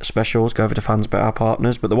specials, go over to Fans Bet, our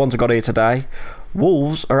partners. But the ones I got here today,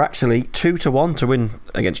 Wolves are actually 2-1 to win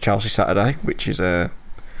against Chelsea Saturday, which is I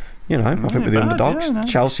think we're the underdogs.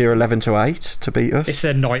 Chelsea are 11-8 to beat us. It's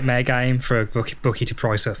a nightmare game for a bookie to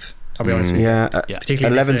price up, I'll be honest with you.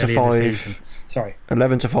 Particularly 11-5. Sorry.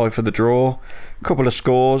 11-5 for the draw. A couple of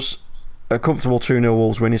scores. A comfortable 2-0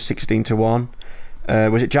 Wolves win is 16-1.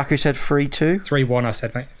 Was it Jack who said 3-2? 3-1 I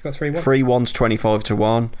said, mate. You've got 3-1? 3-1's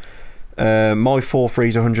 25-1. My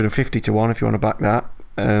 4-3's 150-1 if you want to back that.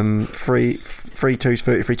 3-2's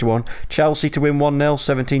 33-1. Chelsea to win 1-0,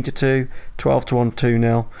 17-2, 12-1,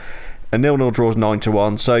 2-0. A 0-0 draws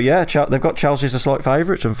 9-1. So yeah, they've got Chelsea as a slight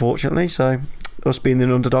favourites, unfortunately. So us being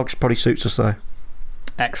the underdogs probably suits us though.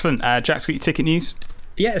 Excellent. Jack's got your ticket news.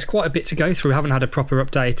 Yeah, there's quite a bit to go through. I haven't had a proper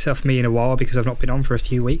update of me in a while because I've not been on for a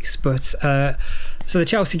few weeks. But so the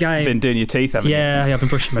Chelsea game. You've been doing your teeth, haven't you? Yeah, I've been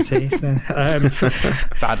brushing my teeth.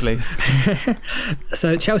 Badly.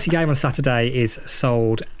 So Chelsea game on Saturday is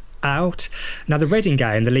sold out. Now the Reading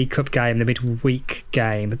game, the League Cup game, the midweek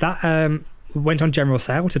game, that went on general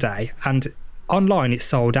sale today, and online it's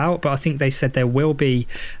sold out, but I think they said there will be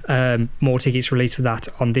more tickets released for that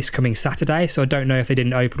on this coming Saturday. So I don't know if they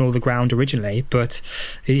didn't open all the ground originally, but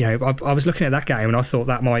I was looking at that game and I thought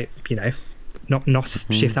that might not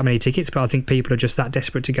shift that many tickets, but I think people are just that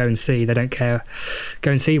desperate to go and see. They don't care.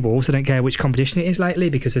 Go and see Wolves. They don't care which competition it is lately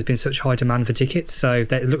because there's been such high demand for tickets. So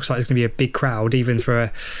it looks like it's going to be a big crowd, even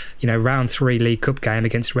for a round 3 League Cup game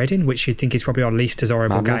against Reading, which you'd think is probably our least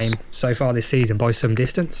desirable game so far this season by some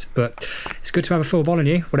distance. But it's good to have a full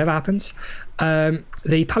Molineux, whatever happens.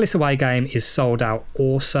 The Palace away game is sold out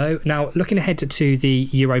also. Now, looking ahead to the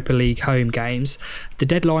Europa League home games, the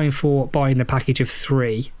deadline for buying the package of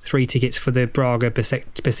three tickets for the Braga,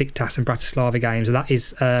 Besiktas and Bratislava games, that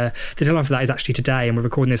is the deadline for that is actually today, and we're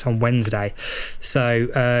recording this on Wednesday. So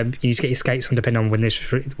you need to get your skates on depending on when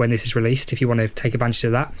this is released if you want to take advantage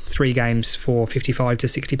of that. 3 games for £55 to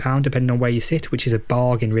 £60 depending on where you sit, which is a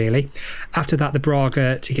bargain really. After that, the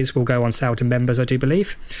Braga tickets will go on sale to members, I do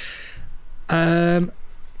believe.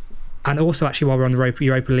 And also, actually, while we're on the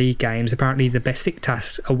Europa League games, apparently the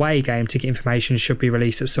Besiktas away game ticket information should be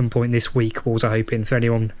released at some point this week. Wolves are hoping, for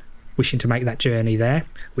anyone wishing to make that journey there,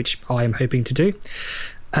 which I am hoping to do.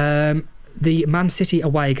 The Man City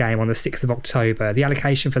away game on the 6th of October, the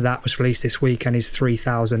allocation for that was released this week and is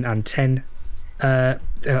 3,010.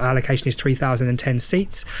 Allocation is 3,010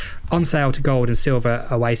 seats. On sale to gold and silver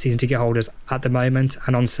away season ticket holders at the moment,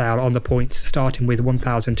 and on sale on the points starting with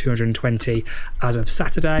 1,220 as of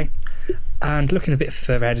Saturday. And looking a bit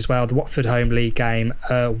further ahead as well, the Watford home league game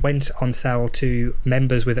went on sale to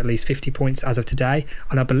members with at least 50 points as of today,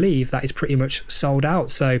 and I believe that is pretty much sold out.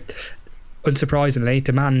 So unsurprisingly,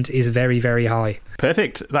 demand is very, very high.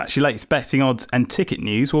 Perfect. That's your latest betting odds and ticket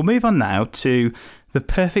news. We'll move on now to the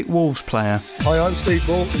perfect Wolves player. Hi, I'm Steve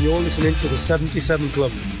Ball, and you're listening to the 77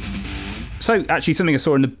 Club. So, actually, something I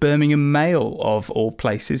saw in the Birmingham Mail, of all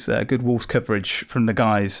places, good Wolves coverage from the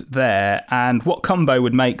guys there, and what combo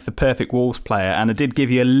would make the perfect Wolves player. And I did give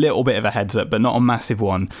you a little bit of a heads up, but not a massive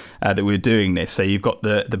one, that we were doing this. So you've got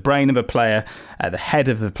the brain of a player, the head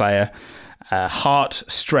of the player, heart,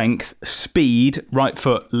 strength, speed, right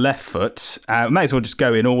foot, left foot. May as well just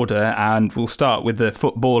go in order, and we'll start with the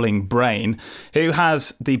footballing brain. Who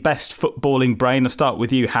has the best footballing brain? I'll start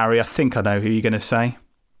with you, Harry. I think I know who you're going to say.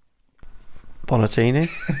 Bonatini.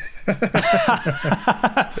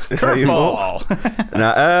 Curveball.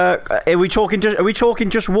 No, are we talking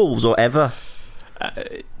just Wolves or ever?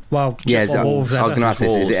 Well, yeah, I was going to ask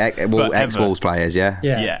this. Is it ex-Wolves players? Yeah,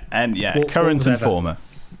 current and former.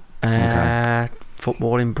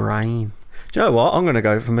 Footballing brain. Do you know what? I'm going to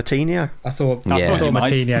go for Martinho. I thought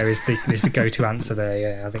Martinho is the go-to answer there.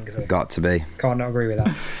 Yeah, I think so. Got to be. Can't not agree with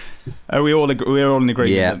that. We're all in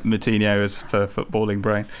agreement that Martinho is for footballing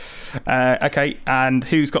brain. Okay, and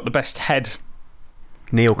who's got the best head?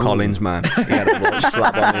 Neil Collins, man. He had a right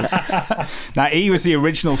slap on him. Now, he was the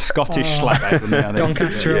original Scottish slap out, wasn't he?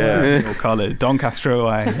 Doncaster Neil Collins. Doncaster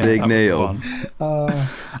away. Yeah, Big Neil.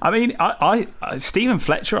 I mean, I Stephen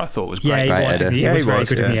Fletcher I thought was great. Yeah, he was very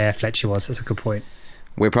good in the air. Fletcher was. That's a good point.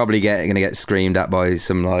 We're probably going to get screamed at by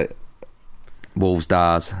some like Wolves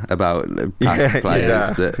stars about past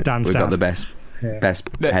players that Dan's we've got the best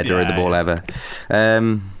header of the ball ever.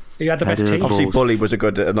 You had the best team. Obviously, Bully was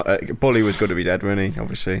good of his head, wasn't he?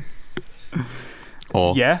 Obviously.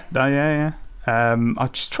 Yeah. I'm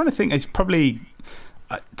just trying to think. It's probably,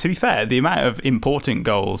 to be fair, the amount of important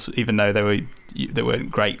goals, even though they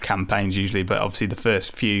weren't great campaigns usually, but obviously the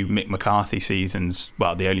first few Mick McCarthy seasons,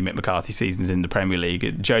 well, the only Mick McCarthy seasons in the Premier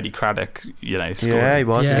League, Jody Craddock, scored. Yeah, he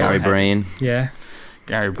was. Yeah. Gary Breen. Yeah.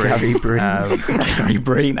 Gary Breen.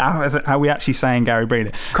 How are we actually saying Gary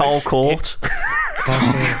Breen? Carl Court.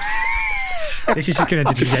 This is just going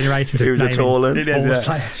to degenerate into. He was a taller. It is.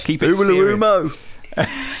 Keep it serious.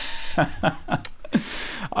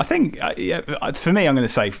 I think, for me, I'm going to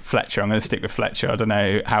say Fletcher. I'm going to stick with Fletcher. I don't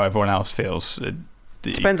know how everyone else feels.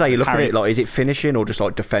 Depends how you look at it. Like, is it finishing or just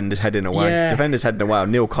like defenders heading away? Yeah. Defenders heading away.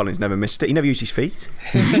 Neil Collins never missed it. He never used his feet.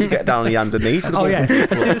 He used to get down on his hands and knees.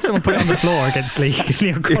 As soon as someone put it on the floor against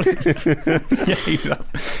Neil Collins.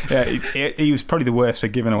 He was probably the worst for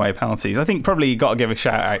giving away penalties. I think probably you got to give a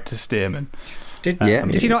shout out to Stearman. Did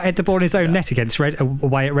he not head the ball in his own net against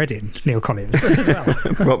away at Reading, Neil Collins?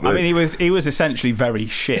 Probably. I mean, he was essentially very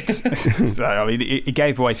shit. So I mean, he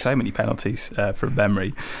gave away so many penalties from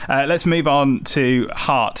memory. Let's move on to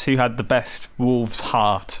Hart. Who had the best Wolves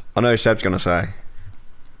heart? I know Seb's going to say.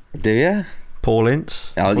 Do you? Paul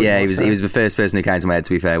Ince. Oh yeah, he was the first person who came to my head.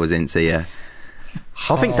 To be fair, was Ince. Yeah.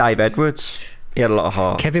 I think Dave Edwards. He had a lot of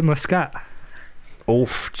heart. Kevin Muscat.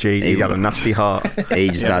 Oof, gee, he had a nasty heart. He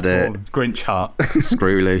just had a Grinch heart.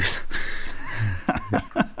 Screw loose.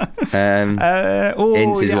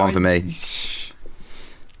 Ince is one for me.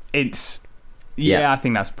 Ince. Yeah, I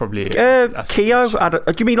think that's probably Keogh.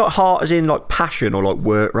 Do you mean like heart as in like passion or like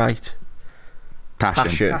work rate?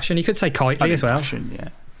 Passion. You could say Kitely as well. Passion,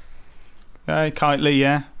 yeah. Kitely,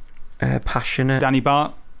 yeah. Passionate. Danny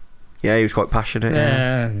Bart. Yeah, he was quite passionate.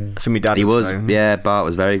 Yeah. That's what my dad He would was. say. Yeah, Bart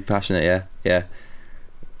was very passionate. Yeah.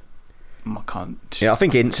 I can't. Yeah, I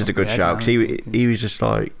think Ince is a good shout because he was just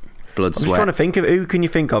like blood, I'm sweat. just trying to think of who can you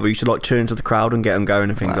think of who used to like turn to the crowd and get them going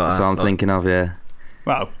and things like that. That's what I'm thinking of. Yeah.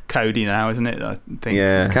 Well, Cody now, isn't it? I think.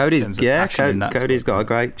 Yeah. Cody's got a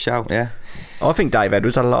great shout. Yeah. I think Dave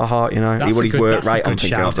Edwards had a lot of heart. You know, That's he worked right. I'm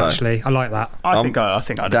thinking of actually. I like that. I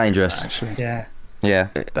think I'd dangerous. Actually. Yeah. Yeah.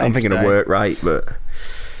 I'm thinking of work rate, but.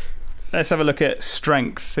 Let's have a look at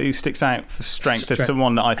strength. Who sticks out for strength? There's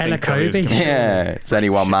someone that I think. Kobe. Yeah, it's only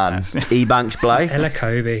one man. Ebanks Blay. Ella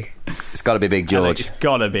Kobe. It's got to be Big George. It's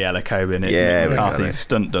got to be Ella Kobe, isn't it? Yeah, McCarthy's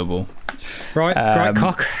stunt double. Right, right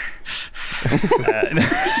cock.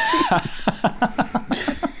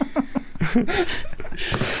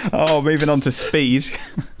 Moving on to speed.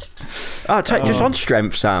 Just on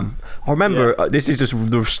strength, Sam. I remember this is just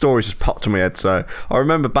the stories just popped in my head. So I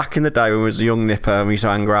remember back in the day when I was a young nipper and we used to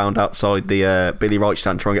hang around outside the Billy Wright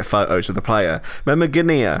stand trying to get photos of the player. Remember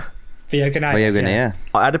Guinea? Theo Guinea.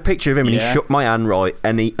 I had a picture of him and he shook my hand right,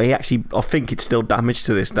 and he actually, I think it's still damaged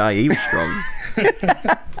to this day. He was strong.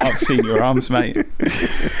 I've seen your arms, mate.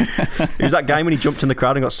 It was that game when he jumped in the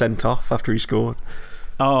crowd and got sent off after he scored.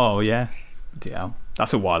 Oh yeah,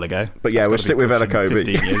 that's a while ago. But yeah, we'll stick with Ella Kobe.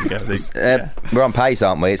 15 years ago, I think. We're on pace,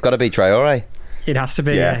 aren't we? It's got to be Traore. It has to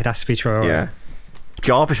be. Yeah, it has to be Traore. Yeah.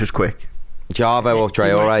 Jarvis was quick. Jarvo or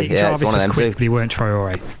Traore. Jarvis it's one was of them quick, two. but he weren't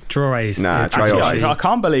Traore. Traore's. Nah, Traore. I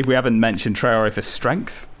can't believe we haven't mentioned Traore for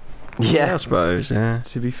strength. Yeah, I suppose. Yeah.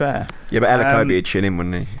 To be fair. Yeah, but Ella Kobe would chin him,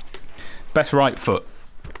 wouldn't he? Best right foot.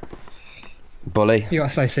 Bully. You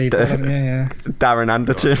got to say Seaball, haven't you? Yeah. Darren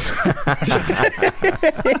Anderton.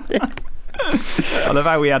 I love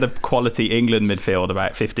how we had a quality England midfield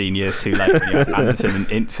about 15 years too late. When you had Anderson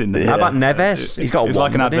and Ince in the. How about Neves? He's got. It's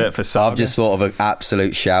like an advert for Saga. I've just thought of an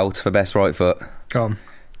absolute shout for best right foot. Go on.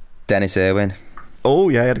 Dennis Irwin. Oh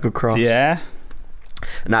yeah, he had a good cross. Yeah.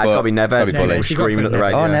 Nah, it's got to be Neves. It's gotta be Bully. Screaming at the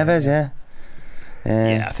radio. Oh, Neves, yeah.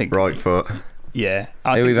 Yeah, I think right foot. Yeah. Who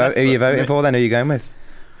are you voting for then? Who are you going with?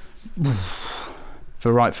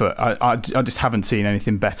 For right foot, I just haven't seen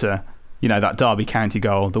anything better. You know, that Derby County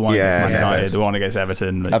goal, the one against Man United, the one against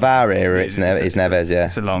Everton. Of our era, it's Neves, yeah.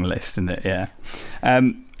 It's a long list, isn't it? Yeah.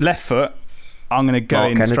 Left foot, I'm going to go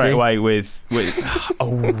Mark in Kennedy. straight away with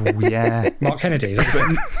oh, yeah. Mark Kennedy, is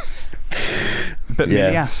that But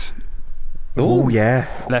Milias. Oh,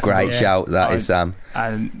 yeah. Great shout, that is Sam.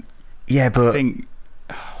 Yeah, but I think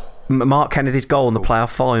Mark Kennedy's goal in the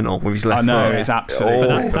playoff final with his left foot. I know, it's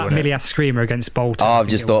absolutely. that Milias screamer against Bolton. I've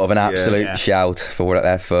just thought of an absolute shout for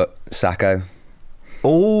left foot. Sacco.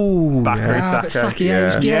 Oh, Bakary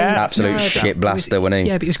Saka, absolute shit blaster, wasn't he?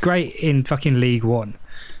 Yeah, but he was great in fucking League One.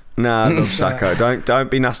 Nah, I love Sacco. Don't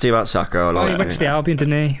be nasty about Sacco. He went to the Albion,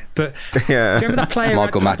 didn't he? But yeah. do you remember that player?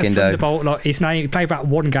 Michael Mackindo. Thunderbolt, like his name. He played about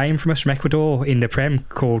one game from us from Ecuador in the Prem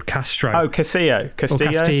called Castro. Oh, Castillo.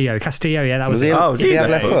 Castillo. Yeah, that was it. Did he have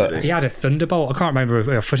left foot? He had a Thunderbolt. I can't remember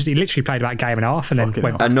where footed. He literally played about a game and a half and then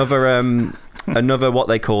went back. Another what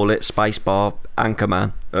they call it, spacebar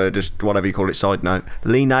anchorman, just whatever you call it. Side note,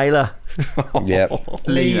 Lee Naylor. Yep.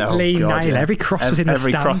 Lee Naylor. Yeah. Every cross was in the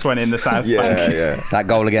stand. Every cross went in the South Bank. Yeah. That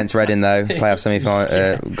goal against Reading though, playoff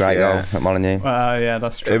semi-final, great goal at Molineux. Yeah,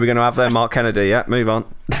 that's true. Who are we going to have there? Mark Kennedy. Yeah, move on.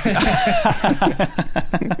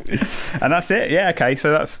 And that's it. Yeah, okay.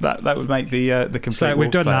 So that would make the complete. So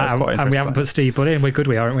we've done that, and we haven't put Steve Bull in. We're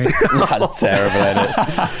good, aren't we? That's terrible,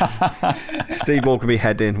 isn't it? Steve Ball can be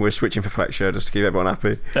heading. We're switching for Fletcher just to keep everyone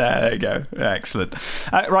happy. There you go. Excellent.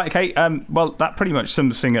 Right, okay. Well, that pretty much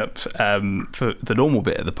sums things up for the normal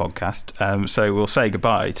bit of the podcast. So we'll say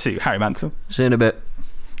goodbye to Harry Mansell. See you in a bit.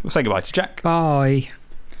 We'll say goodbye to Jack. Bye.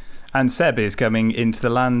 And Seb is coming into the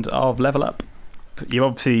land of Level Up. You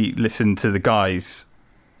obviously listened to the guys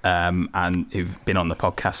and who've been on the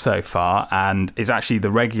podcast so far, and it's actually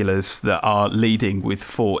the regulars that are leading with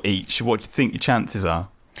 4 each. What do you think your chances are?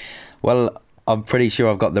 Well, I'm pretty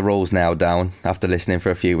sure I've got the rules now down after listening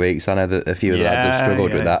for a few weeks. I know that a few of the lads have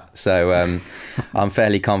struggled with that. So I'm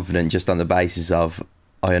fairly confident just on the basis of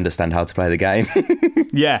I understand how to play the game.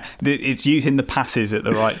 Yeah, it's using the passes at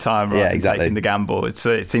the right time rather than taking the gamble. It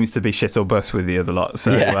seems to be shit or bust with the other lot.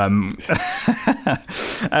 So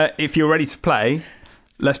if you're ready to play,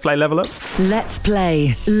 let's play Level Up. Let's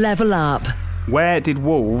play Level Up. Where did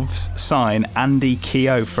Wolves sign Andy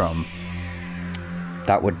Keogh from?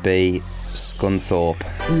 That would be Scunthorpe.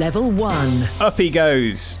 Level 1. Up he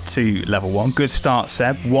goes to level 1. Good start,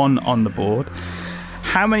 Seb. 1 on the board.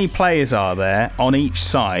 How many players are there on each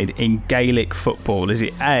side in Gaelic football? Is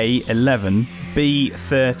it A, 11, B,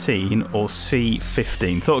 13 or C,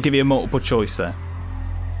 15? Thought I'd give you a multiple choice there.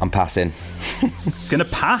 I'm passing. It's going to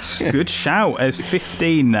pass. Good shout. There's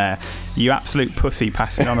 15 there. You absolute pussy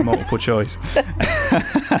passing on a multiple choice.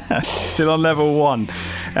 Still on level 1.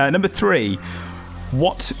 Number 3.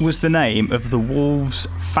 What was the name of the Wolves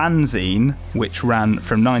fanzine which ran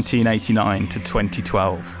from 1989 to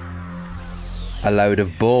 2012? A load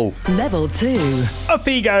of bull. Level 2. Up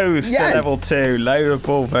he goes Yes. to level 2. Load of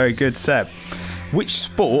bull. Very good, Seb. Which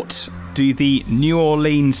sport do the New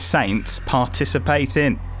Orleans Saints participate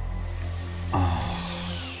in?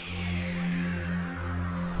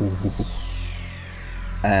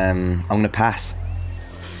 I'm going to pass.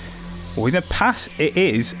 We're going to pass. It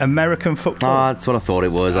is American football. That's what I thought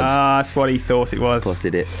it was. That's what he thought it was.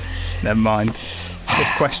 Busted it. Never mind.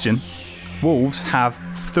 Fifth question. Wolves have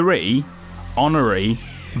 3 honorary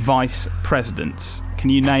vice presidents. Can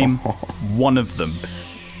you name one of them?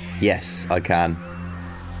 Yes, I can.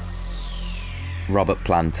 Robert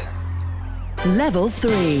Plant. Level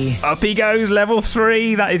 3. Up he goes, level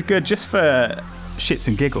 3. That is good. Just for shits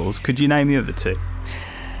and giggles, could you name the other 2?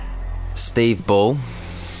 Steve Bull.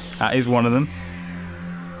 That is one of them.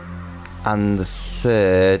 And the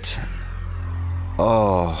third...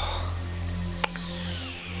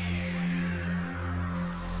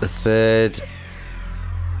 The third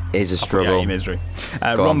is a struggle. Yeah, misery.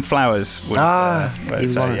 Ron Flowers would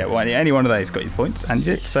say, any one of those got your points. And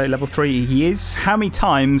so level 3 he is. How many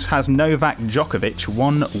times has Novak Djokovic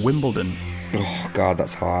won Wimbledon? Oh, God,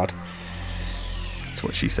 that's hard. That's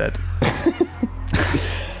what she said.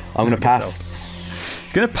 I'm going to pass.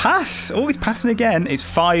 He's going to pass. Oh, he's passing again. It's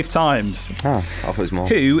 5 times. Oh, I thought it was more.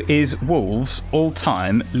 Who is Wolves'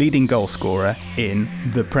 all-time leading goal scorer in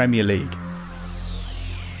the Premier League?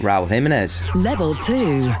 Raul Jimenez. Level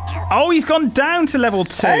 2. Oh, he's gone down to level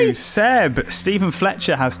 2. Hey. Seb. Stephen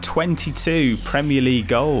Fletcher has 22 Premier League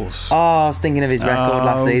goals. Oh, I was thinking of his record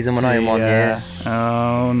last season when I won 1 year.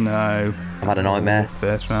 Oh, no. I've had a nightmare.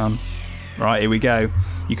 First round. Right, here we go.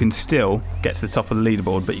 You can still get to the top of the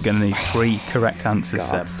leaderboard, but you're going to need 3 correct answers,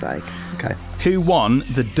 Seb. God's sake. Okay. Who won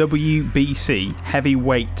the WBC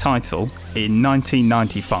heavyweight title in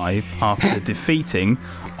 1995 after defeating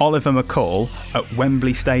Oliver McCall at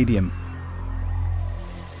Wembley Stadium?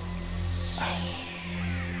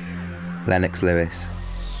 Lennox Lewis.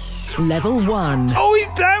 Level 1. Oh, he's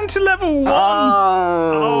down to level 1.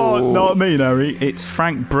 Oh, not me, Harry. It's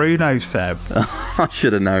Frank Bruno, Seb. I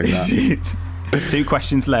should have known that. 2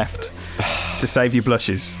 questions left to save your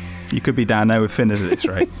blushes. You could be down there with Finners at this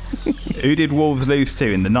rate. Who did Wolves lose to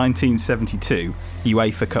in the 1972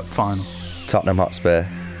 UEFA Cup final? Tottenham Hotspur.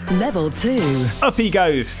 Level 2. Up he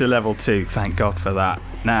goes to level 2. Thank God for that.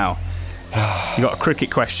 Now, you got a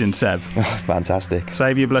cricket question, Seb. Fantastic.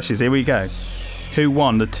 Save your blushes. Here we go. Who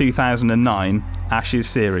won the 2009 Ashes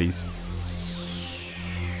series?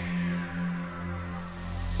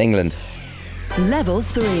 England. Level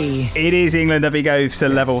 3. It is England. Up he goes to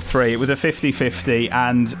level 3. It was a 50-50.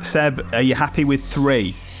 And Seb, are you happy with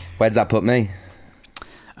 3? Where's that put me?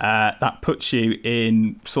 That puts you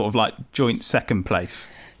in sort of like joint second place.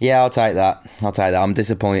 Yeah, I'll take that. I'm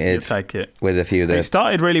disappointed. You'll take it. With a few of the... It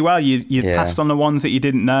started really well. You passed on the ones that you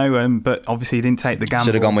didn't know, but obviously you didn't take the gamble.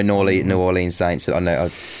 Should have gone with New Orleans Saints. I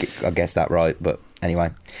guessed that right, but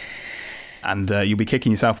anyway. And you'll be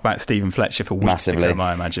kicking yourself about Stephen Fletcher for weeks Massively. to come,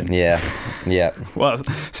 I imagine. Yeah. Well,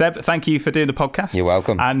 Seb, thank you for doing the podcast. You're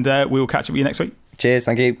welcome. And we will catch up with you next week. Cheers,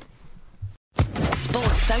 thank you.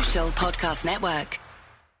 Sports Social Podcast Network.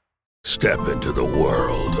 Step into the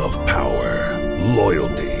world of power,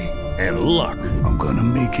 loyalty, and luck. I'm gonna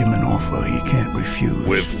make him an offer he can't refuse.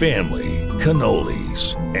 With family,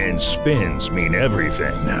 cannolis, and spins mean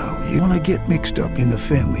everything. Now, you wanna get mixed up in the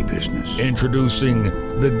family business. Introducing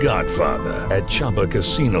The Godfather at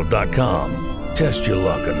ChumbaCasino.com. Test your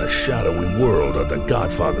luck in the shadowy world of The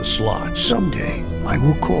Godfather slot. Someday, I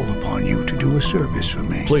will call upon you to do a service for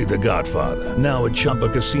me. Play The Godfather, now at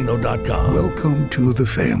ChumbaCasino.com. Welcome to the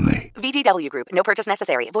family. VGW Group. No purchase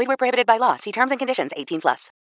necessary. Void where prohibited by law. See terms and conditions. 18+.